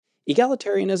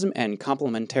Egalitarianism and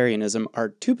complementarianism are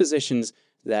two positions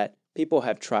that people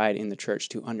have tried in the church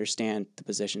to understand the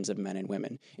positions of men and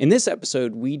women. In this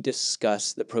episode, we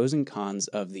discuss the pros and cons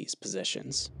of these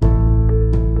positions.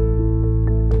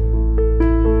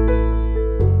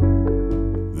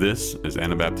 This is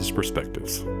Anabaptist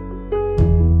Perspectives.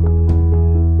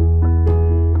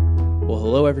 Well,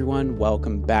 hello everyone.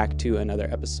 Welcome back to another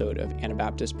episode of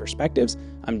Anabaptist Perspectives.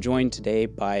 I'm joined today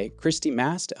by Christy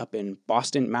Mast up in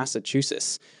Boston,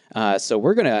 Massachusetts. So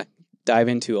we're going to dive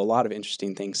into a lot of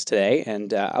interesting things today,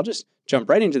 and I'll just jump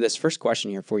right into this first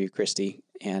question here for you, Christy,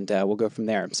 and we'll go from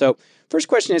there. So first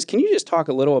question is, can you just talk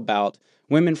a little about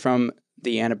women from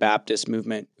the Anabaptist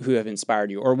movement who have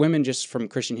inspired you, or women just from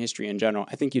Christian history in general?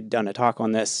 I think you'd done a talk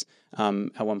on this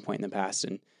at one point in the past,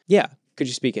 and could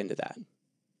you speak into that?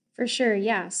 For sure,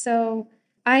 yeah. So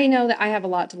I know that I have a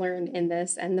lot to learn in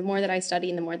this, and the more that I study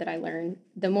and the more that I learn,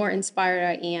 the more inspired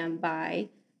I am by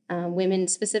women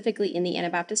specifically in the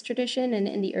Anabaptist tradition and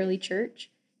in the early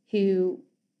church who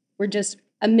were just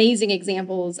amazing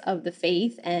examples of the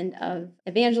faith and of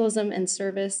evangelism and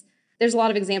service. There's a lot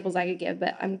of examples I could give,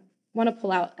 but I want to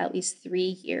pull out at least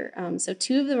three here. So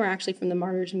two of them are actually from the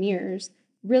Martyrs' Mirrors,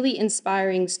 really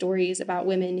inspiring stories about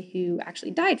women who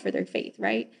actually died for their faith,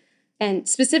 right? And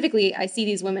specifically, I see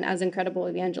these women as incredible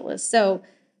evangelists. So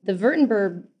the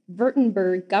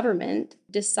Württemberg government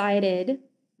decided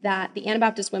that the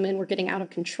Anabaptist women were getting out of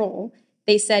control.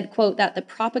 They said, quote, that the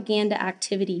propaganda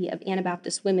activity of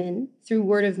Anabaptist women through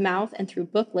word of mouth and through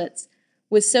booklets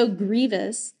was so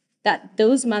grievous that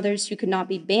those mothers who could not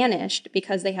be banished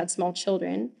because they had small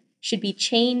children should be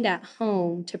chained at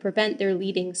home to prevent their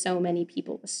leading so many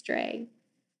people astray.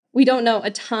 We don't know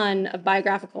a ton of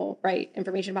biographical,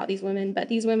 information about these women, but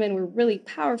these women were really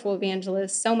powerful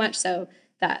evangelists, so much so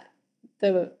that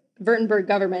the Württemberg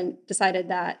government decided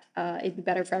that it'd be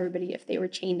better for everybody if they were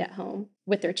chained at home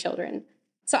with their children.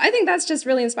 So I think that's just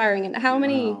really inspiring. And how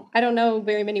many, I don't know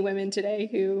very many women today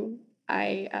who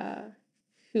I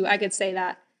could say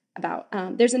that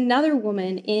about. There's another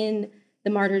woman in the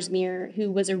Martyrs' Mirror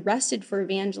who was arrested for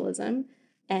evangelism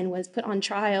and was put on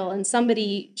trial, and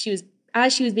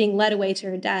as she was being led away to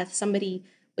her death, somebody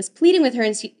was pleading with her,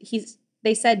 and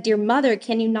they said, "Dear mother,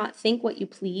 can you not think what you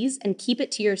please and keep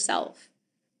it to yourself?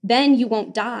 Then you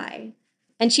won't die."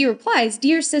 And she replies,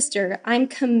 "Dear sister, I'm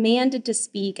commanded to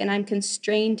speak, and I'm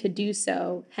constrained to do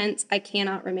so. Hence, I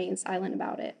cannot remain silent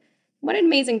about it." What an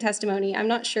amazing testimony. I'm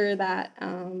not sure that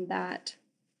that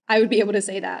I would be able to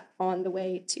say that on the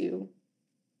way to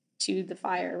the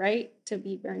fire, right? To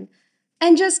be burned.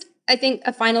 And just, I think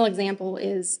a final example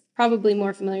is probably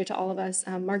more familiar to all of us.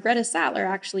 Margaretta Sattler,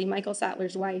 actually, Michael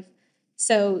Sattler's wife.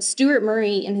 So Stuart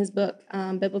Murray, in his book,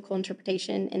 Biblical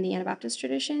Interpretation in the Anabaptist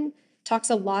Tradition, talks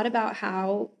a lot about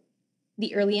how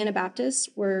the early Anabaptists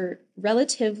were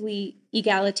relatively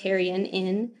egalitarian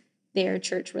in their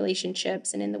church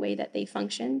relationships and in the way that they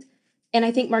functioned. And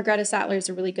I think Margaretta Sattler is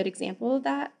a really good example of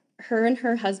that. Her and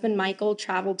her husband, Michael,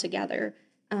 traveled together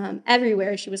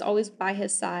everywhere. She was always by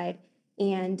his side.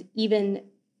 And even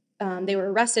they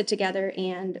were arrested together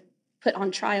and put on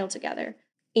trial together.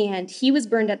 And he was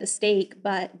burned at the stake,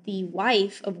 but the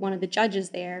wife of one of the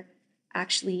judges there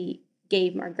actually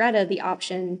gave Margaretta the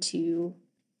option to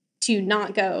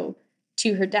not go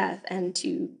to her death and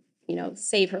to,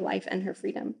 save her life and her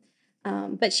freedom.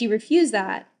 But she refused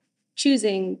that,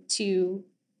 choosing to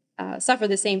suffer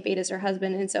the same fate as her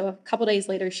husband. And so a couple days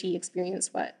later, she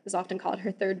experienced what is often called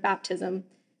her third baptism,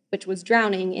 which was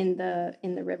drowning in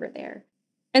the river there.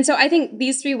 And so I think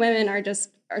these three women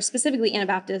are specifically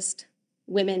Anabaptist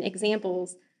women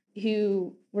examples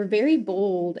who were very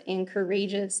bold and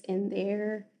courageous in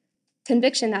their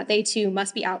conviction that they too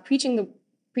must be out preaching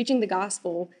the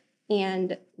gospel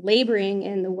and laboring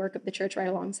in the work of the church right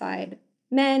alongside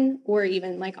men, or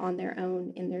even on their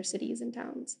own in their cities and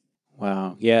towns.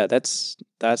 Wow. Yeah, that's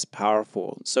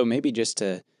powerful. So maybe just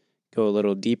to go a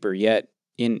little deeper yet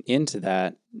into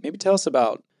that, maybe tell us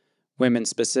about women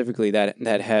specifically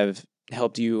that have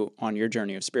helped you on your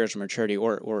journey of spiritual maturity,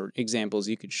 or examples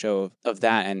you could show of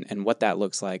that and what that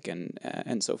looks like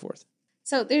and so forth.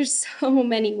 So there's so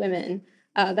many women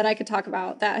that I could talk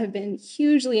about that have been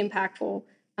hugely impactful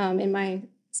in my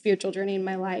spiritual journey in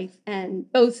my life,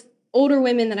 and both older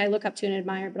women that I look up to and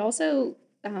admire, but also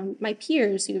my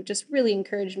peers who have just really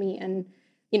encouraged me, and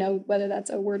whether that's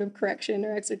a word of correction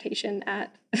or exhortation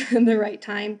at the right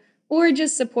time, or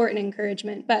just support and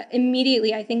encouragement. But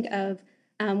immediately I think of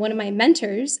one of my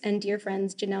mentors and dear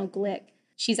friends, Janelle Glick.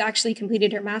 She's actually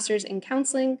completed her master's in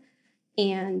counseling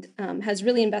and has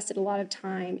really invested a lot of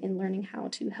time in learning how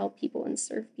to help people and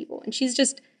serve people. And she's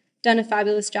just done a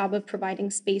fabulous job of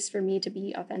providing space for me to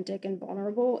be authentic and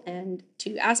vulnerable and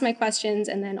to ask my questions,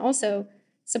 and then also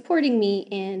supporting me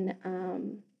in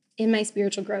my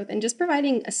spiritual growth and just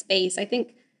providing a space. I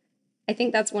think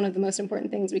that's one of the most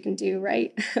important things we can do,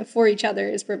 right, for each other,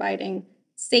 is providing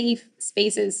safe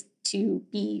spaces to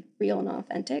be real and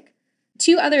authentic.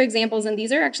 Two other examples, and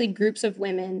these are actually groups of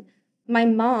women. My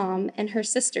mom and her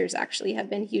sisters actually have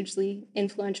been hugely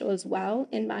influential as well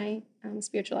in my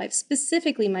spiritual life,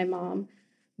 specifically my mom,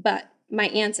 but my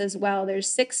aunts as well.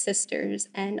 There's 6 sisters,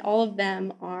 and all of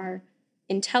them are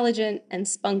intelligent and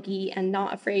spunky and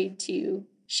not afraid to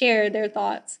share their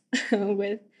thoughts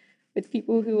with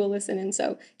people who will listen. And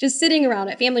so just sitting around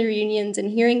at family reunions and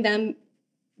hearing them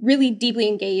really deeply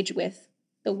engage with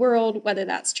the world, whether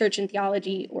that's church and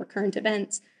theology or current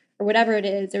events or whatever it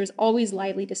is, there was always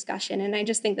lively discussion. And I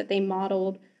just think that they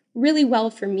modeled really well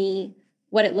for me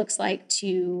what it looks like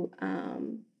to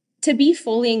be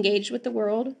fully engaged with the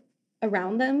world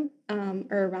around them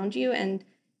or around you, and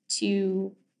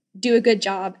to do a good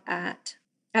job at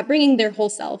bringing their whole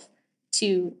self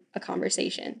to a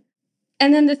conversation.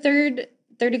 And then the third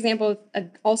example,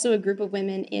 also a group of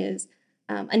women, is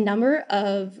a number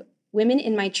of women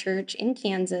in my church in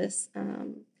Kansas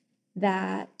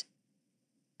that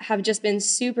have just been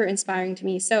super inspiring to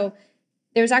me. So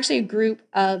there's actually a group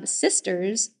of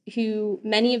sisters who,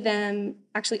 many of them,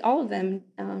 actually all of them,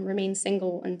 remain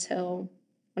single until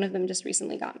one of them just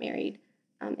recently got married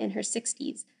in her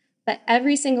 60s. But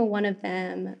every single one of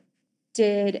them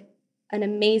did an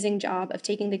amazing job of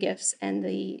taking the gifts and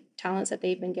the talents that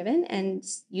they've been given and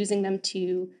using them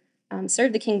to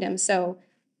serve the kingdom. So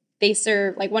they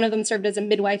serve, like one of them served as a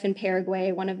midwife in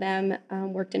Paraguay. One of them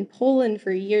worked in Poland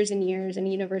for years and years in a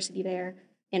university there,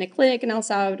 in a clinic in El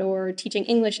Salvador, teaching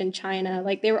English in China.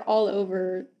 Like, they were all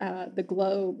over the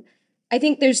globe. I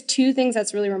think there's 2 things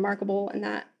that's really remarkable and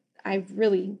that I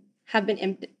really have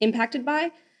been impacted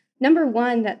by. Number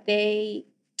one, that they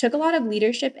took a lot of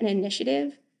leadership and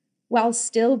initiative while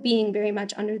still being very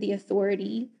much under the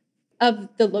authority of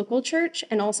the local church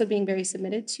and also being very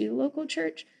submitted to the local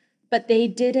church. But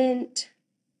they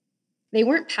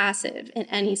weren't passive in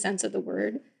any sense of the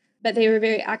word, but they were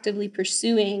very actively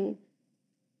pursuing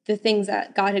the things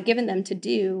that God had given them to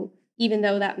do, even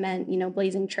though that meant,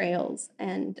 blazing trails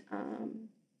and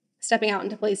stepping out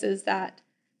into places that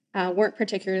weren't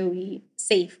particularly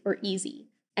safe or easy.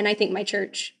 And I think my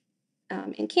church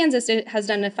in Kansas has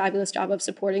done a fabulous job of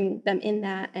supporting them in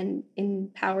that and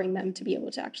empowering them to be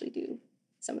able to actually do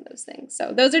some of those things.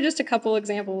 So those are just a couple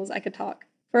examples. I could talk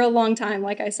for a long time,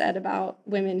 like I said, about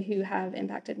women who have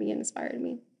impacted me and inspired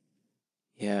me.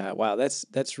 Yeah, wow,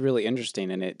 that's really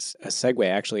interesting, and it's a segue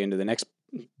actually into the next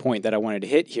point that I wanted to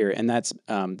hit here, and that's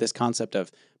this concept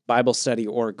of Bible study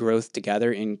or growth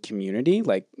together in community,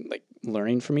 like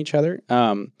learning from each other.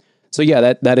 So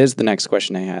yeah, that is the next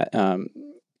question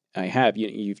I had.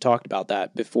 You've talked about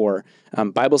that before.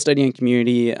 Bible study and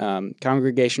community,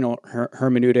 congregational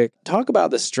hermeneutic. Talk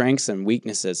about the strengths and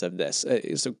weaknesses of this.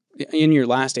 So in your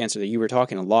last answer, that you were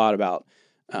talking a lot about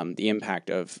the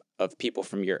impact of people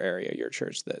from your area, your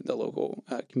church, the local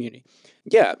community.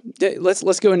 Yeah,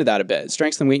 let's go into that a bit.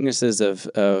 Strengths and weaknesses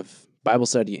of Bible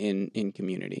study in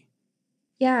community.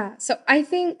 Yeah, so I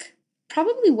think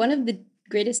probably one of the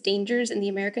greatest dangers in the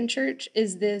American church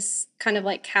is this kind of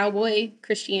like cowboy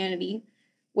Christianity,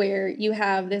 where you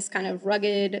have this kind of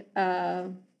rugged,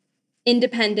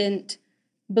 independent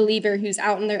believer who's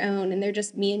out on their own and they're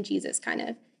just me and Jesus kind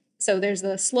of. So there's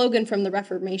the slogan from the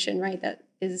Reformation, right, that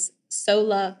is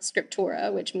sola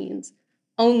scriptura, which means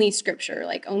only scripture,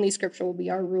 like only scripture will be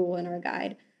our rule and our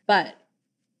guide. But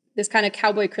this kind of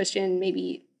cowboy Christian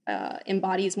maybe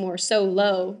embodies more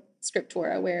solo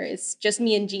scriptura, where it's just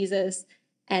me and Jesus,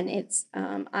 and it's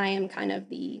I am kind of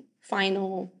the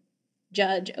final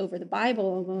judge over the Bible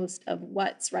almost of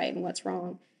what's right and what's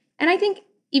wrong. And I think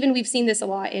even we've seen this a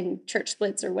lot in church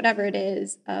splits or whatever it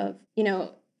is, of,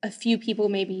 a few people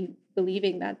maybe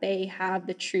believing that they have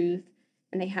the truth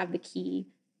and they have the key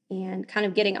and kind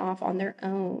of getting off on their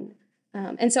own.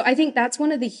 And so I think that's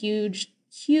one of the huge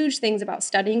things about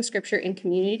studying scripture in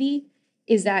community,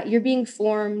 is that you're being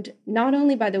formed not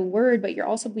only by the word, but you're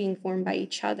also being formed by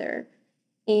each other.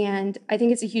 And I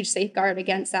think it's a huge safeguard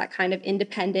against that kind of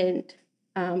independent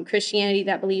Christianity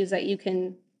that believes that you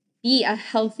can be a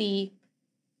healthy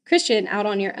Christian out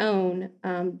on your own,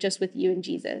 just with you and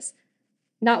Jesus.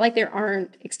 Not like there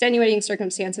aren't extenuating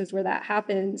circumstances where that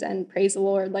happens, and praise the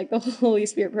Lord, like the Holy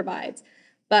Spirit provides.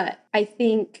 But I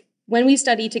think when we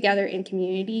study together in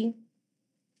community,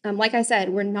 like I said,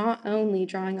 we're not only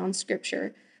drawing on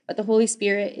scripture, but the Holy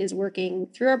Spirit is working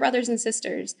through our brothers and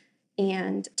sisters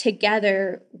And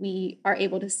together, we are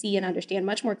able to see and understand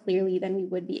much more clearly than we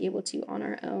would be able to on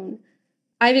our own.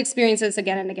 I've experienced this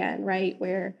again and again, right?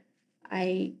 Where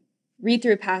I read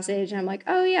through a passage and I'm like,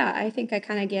 oh yeah, I think I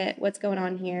kind of get what's going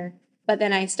on here. But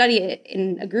then I study it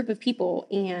in a group of people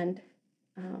and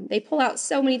they pull out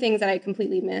so many things that I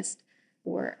completely missed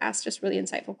or ask just really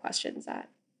insightful questions that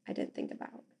I didn't think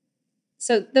about.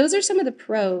 So those are some of the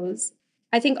pros.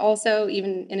 I think also,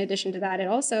 even in addition to that,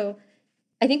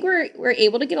 I think we're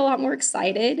able to get a lot more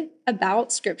excited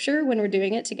about scripture when we're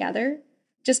doing it together,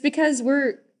 just because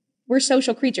we're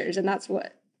social creatures and that's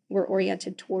what we're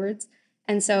oriented towards.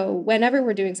 And so whenever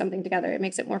we're doing something together, it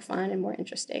makes it more fun and more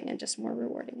interesting and just more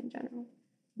rewarding in general.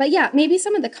 But yeah, maybe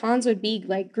some of the cons would be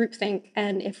like groupthink.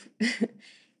 And if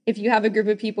if you have a group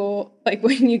of people, like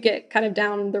when you get kind of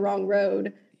down the wrong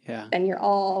road, then you're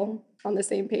all on the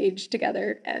same page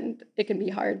together and it can be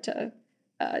hard to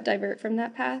divert from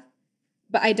that path.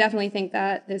 But I definitely think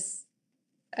that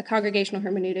a congregational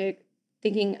hermeneutic,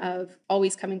 thinking of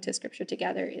always coming to Scripture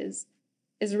together, is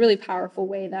a really powerful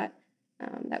way that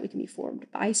we can be formed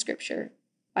by Scripture,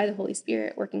 by the Holy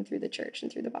Spirit working through the church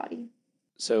and through the body.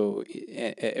 So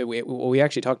we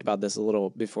actually talked about this a little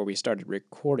before we started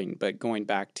recording, but going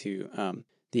back to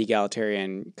the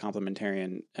egalitarian,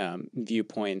 complementarian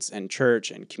viewpoints and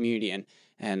church and community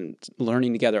and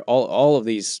learning together, all of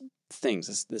these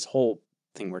things, this whole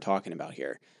thing we're talking about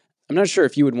here. I'm not sure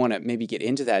if you would want to maybe get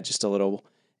into that just a little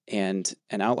and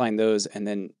outline those. And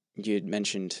then you had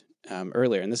mentioned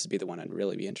earlier, and this would be the one I'd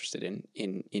really be interested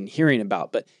in hearing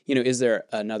about. But is there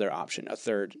another option, a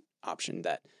third option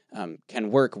that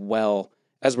can work well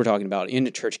as we're talking about in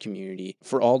the church community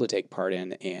for all to take part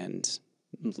in and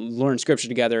learn scripture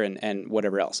together and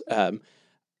whatever else?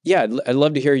 I'd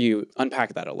love to hear you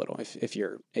unpack that a little if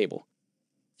you're able.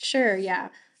 Sure, yeah.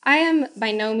 I am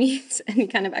by no means any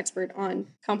kind of expert on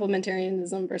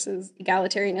complementarianism versus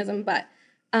egalitarianism, but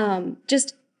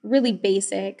just really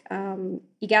basic.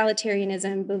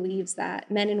 Egalitarianism believes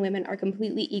that men and women are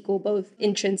completely equal, both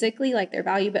intrinsically, like their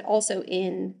value, but also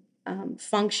in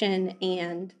function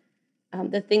and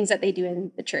the things that they do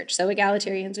in the church. So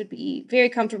egalitarians would be very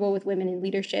comfortable with women in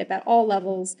leadership at all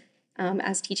levels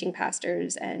as teaching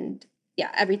pastors and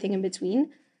everything in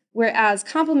between. Whereas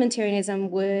complementarianism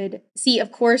would see, of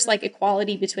course, like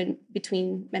equality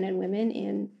between men and women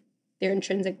in their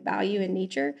intrinsic value and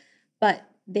nature, but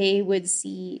they would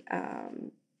see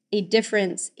a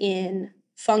difference in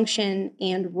function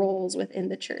and roles within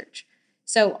the church.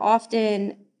 So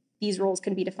often these roles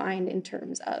can be defined in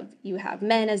terms of you have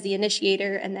men as the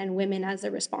initiator and then women as the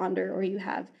responder, or you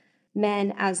have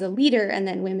men as the leader and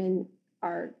then women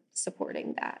are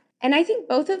supporting that. And I think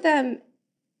both of them,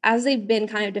 as they've been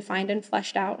kind of defined and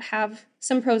fleshed out, have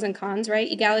some pros and cons, right?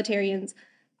 Egalitarians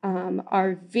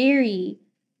are very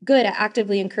good at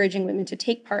actively encouraging women to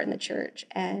take part in the church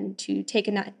and to take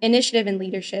an initiative and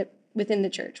leadership within the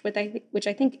church, which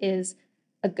I think is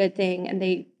a good thing. And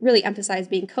they really emphasize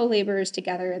being co-laborers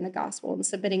together in the gospel and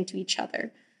submitting to each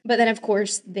other. But then, of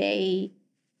course, in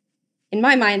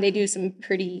my mind, they do some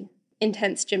pretty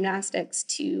intense gymnastics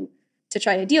to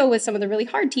try to deal with some of the really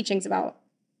hard teachings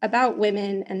about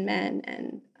women and men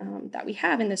and that we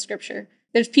have in the scripture.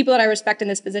 There's people that I respect in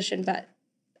this position, but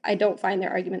I don't find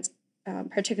their arguments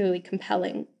particularly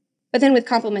compelling. But then with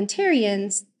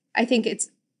complementarians, I think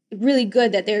it's really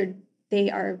good that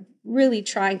they are really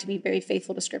trying to be very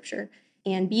faithful to scripture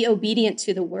and be obedient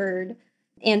to the word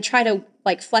and try to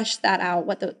flesh that out,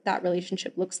 what that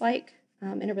relationship looks like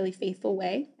in a really faithful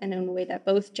way and in a way that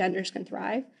both genders can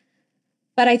thrive.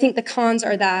 But I think the cons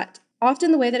are that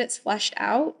often the way that it's fleshed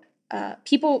out,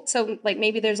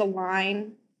 maybe there's a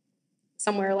line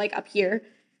somewhere up here,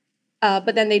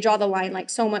 but then they draw the line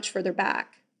so much further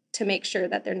back to make sure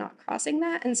that they're not crossing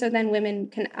that. And so then women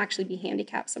can actually be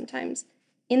handicapped sometimes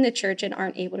in the church and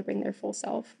aren't able to bring their full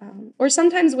self. Or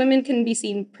sometimes women can be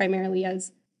seen primarily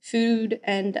as food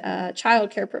and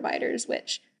childcare providers,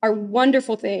 which are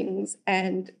wonderful things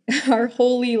and are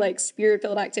wholly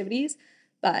spirit-filled activities.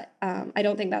 But I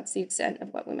don't think that's the extent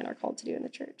of what women are called to do in the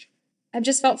church. I've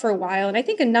just felt for a while, and I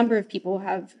think a number of people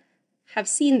have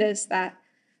seen this, that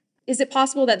is it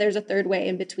possible that there's a third way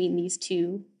in between these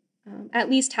two, at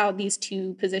least how these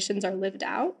two positions are lived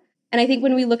out? And I think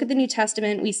when we look at the New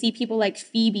Testament, we see people like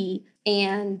Phoebe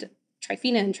and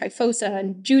Tryphena and Tryphosa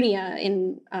and Junia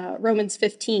in Romans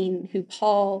 15, who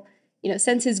Paul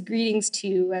sends his greetings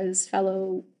to as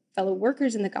fellow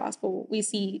workers in the gospel. We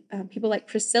see people like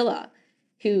Priscilla,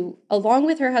 who, along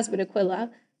with her husband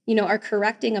Aquila, are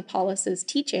correcting Apollos'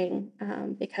 teaching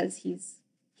because he's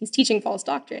teaching false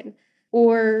doctrine.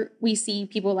 Or we see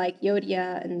people like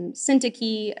Euodia and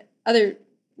Syntyche, other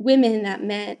women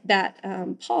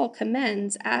that Paul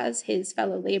commends as his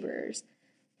fellow laborers.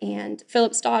 And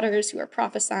Philip's daughters who are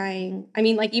prophesying, I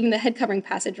mean, like even the head covering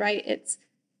passage, right? It's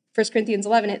 1 Corinthians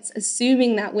 11, it's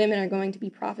assuming that women are going to be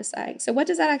prophesying. So what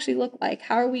does that actually look like?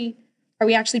 How are we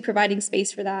actually providing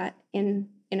space for that in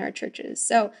our churches?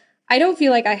 So I don't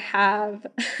feel like I have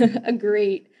a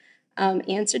great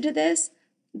answer to this,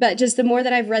 but just the more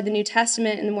that I've read the New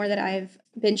Testament and the more that I've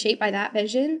been shaped by that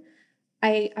vision,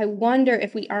 I wonder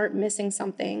if we aren't missing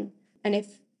something, and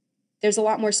if there's a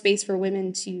lot more space for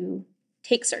women to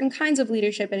take certain kinds of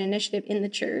leadership and initiative in the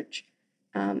church,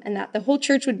 and that the whole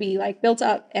church would be like built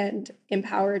up and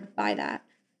empowered by that.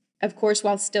 Of course,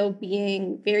 while still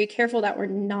being very careful that we're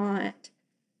not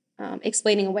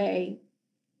explaining away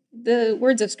the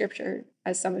words of Scripture,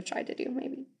 as some have tried to do,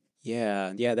 maybe.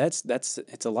 Yeah, that's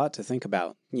it's a lot to think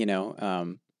about.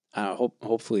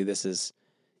 Hopefully this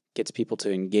gets people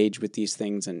to engage with these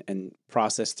things and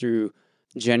process through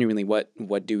genuinely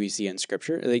what do we see in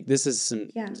Scripture. Like this is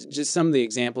just some of the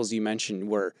examples you mentioned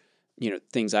were,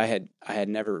 things I had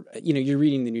never, you're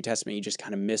reading the New Testament, you just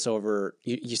kind of miss over,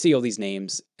 you see all these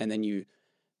names and then you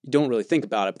don't really think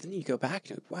about it, but then you go back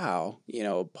and wow,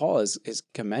 Paul is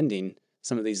commending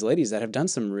some of these ladies that have done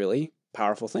some really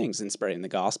powerful things in spreading the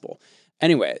gospel.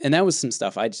 Anyway, and that was some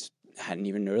stuff I just hadn't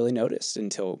even really noticed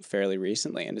until fairly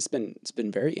recently, and it's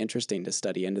been very interesting to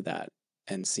study into that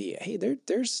and see, hey,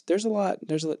 there's a lot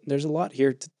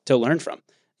here to learn from.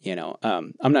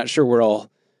 I'm not sure where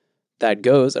all that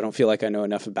goes. I don't feel like I know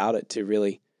enough about it to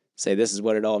really say this is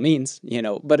what it all means,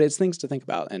 but it's things to think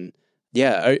about. And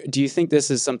yeah, do you think this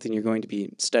is something you're going to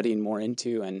be studying more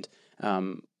into and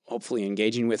hopefully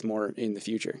engaging with more in the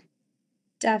future?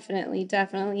 Definitely.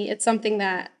 It's something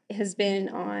that has been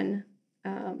on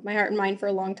my heart and mind for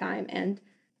a long time, and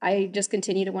I just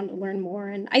continue to want to learn more.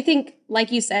 And I think,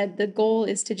 like you said, the goal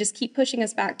is to just keep pushing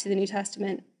us back to the New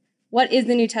Testament. What is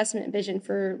the New Testament vision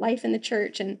for life in the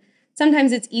church? And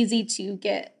sometimes it's easy to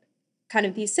get kind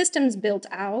of these systems built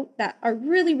out that are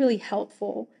really, really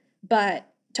helpful, but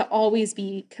to always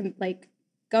be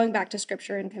going back to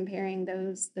Scripture and comparing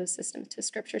those systems to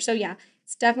Scripture. So yeah,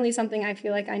 it's definitely something I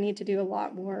feel like I need to do a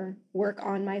lot more work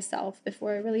on myself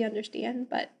before I really understand.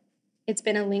 But it's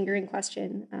been a lingering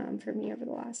question for me over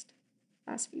the last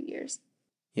few years.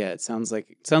 Yeah, it sounds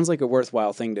like a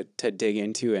worthwhile thing to dig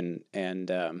into, and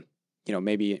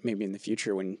maybe in the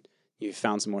future when you've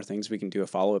found some more things, we can do a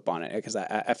follow up on it, because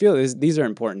I feel these are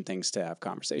important things to have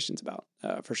conversations about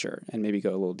for sure, and maybe go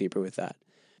a little deeper with that.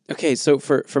 Okay, so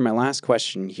for my last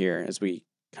question here, as we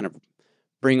kind of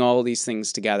bring all these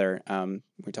things together,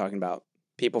 we're talking about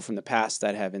people from the past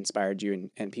that have inspired you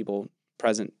and people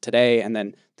present today, and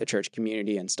then the church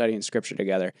community and studying Scripture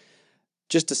together.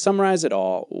 Just to summarize it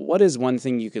all, what is one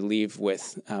thing you could leave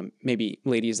with maybe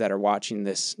ladies that are watching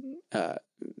this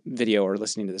video or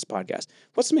listening to this podcast?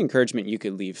 What's some encouragement you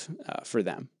could leave for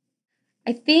them?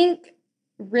 I think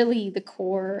really the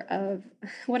core of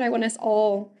what I want us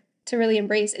all to really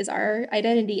embrace is our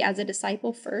identity as a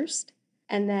disciple first,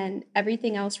 and then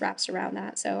everything else wraps around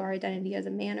that. So our identity as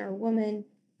a man or a woman,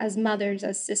 as mothers,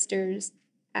 as sisters,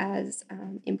 as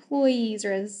employees,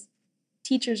 or as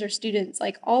teachers or students,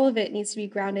 like all of it needs to be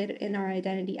grounded in our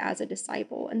identity as a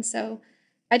disciple. And so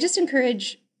I just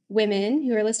encourage women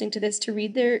who are listening to this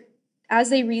to as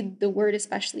they read the word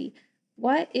especially,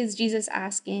 what is Jesus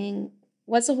asking?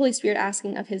 What's the Holy Spirit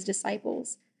asking of his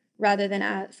disciples, rather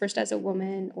than first as a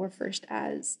woman or first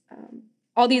as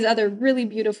all these other really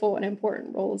beautiful and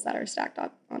important roles that are stacked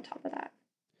up on top of that.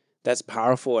 That's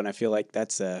powerful, and I feel like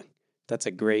that's a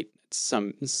great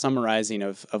summarizing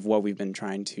of what we've been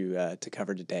trying to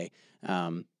cover today.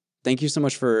 Thank you so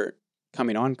much for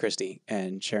coming on, Christy,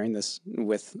 and sharing this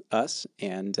with us.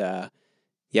 And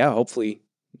hopefully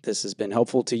this has been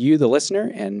helpful to you, the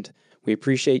listener, and we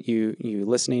appreciate you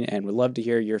listening and would love to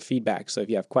hear your feedback. So if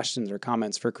you have questions or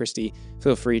comments for Christy,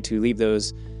 feel free to leave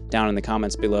those down in the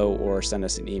comments below or send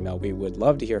us an email. We would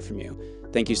love to hear from you.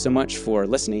 Thank you so much for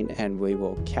listening, and we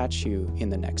will catch you in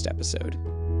the next episode.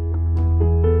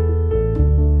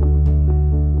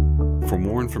 For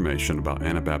more information about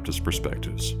Anabaptist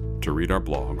Perspectives, to read our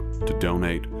blog, to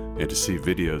donate, and to see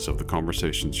videos of the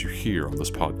conversations you hear on this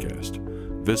podcast,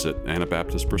 visit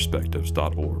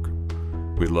AnabaptistPerspectives.org.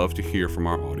 We'd love to hear from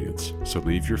our audience, so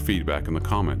leave your feedback in the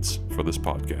comments for this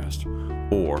podcast,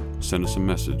 or send us a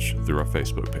message through our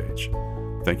Facebook page.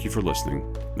 Thank you for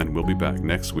listening, and we'll be back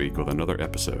next week with another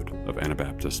episode of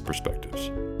Anabaptist Perspectives.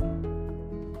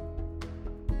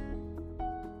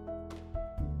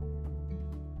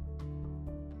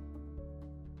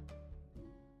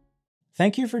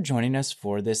 Thank you for joining us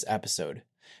for this episode.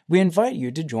 We invite you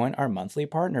to join our monthly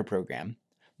partner program.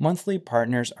 Monthly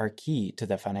partners are key to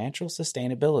the financial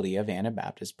sustainability of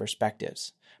Anabaptist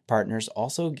Perspectives. Partners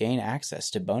also gain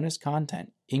access to bonus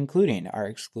content, including our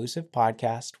exclusive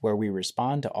podcast where we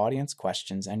respond to audience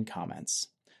questions and comments.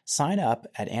 Sign up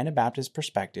at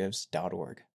anabaptistperspectives.org.